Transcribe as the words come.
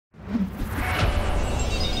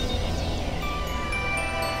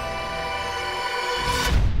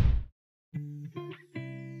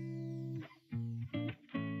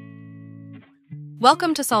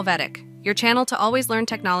Welcome to Solvetic, your channel to always learn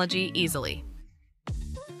technology easily.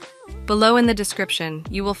 Below in the description,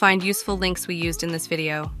 you will find useful links we used in this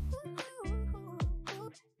video.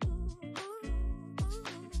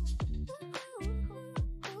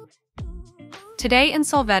 Today in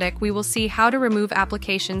Solvetic, we will see how to remove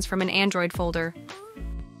applications from an Android folder.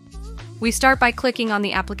 We start by clicking on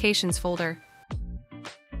the Applications folder.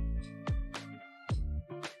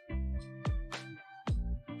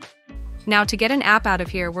 Now to get an app out of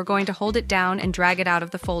here, we're going to hold it down and drag it out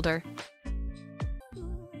of the folder.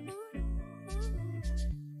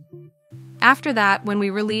 After that, when we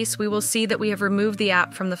release, we will see that we have removed the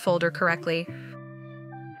app from the folder correctly.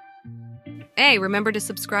 Hey, remember to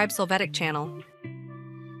subscribe Solvetic channel.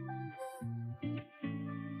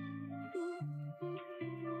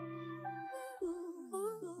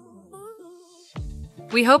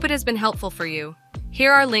 We hope it has been helpful for you.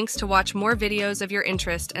 Here are links to watch more videos of your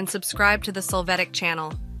interest and subscribe to the Solvetic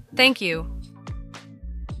channel. Thank you.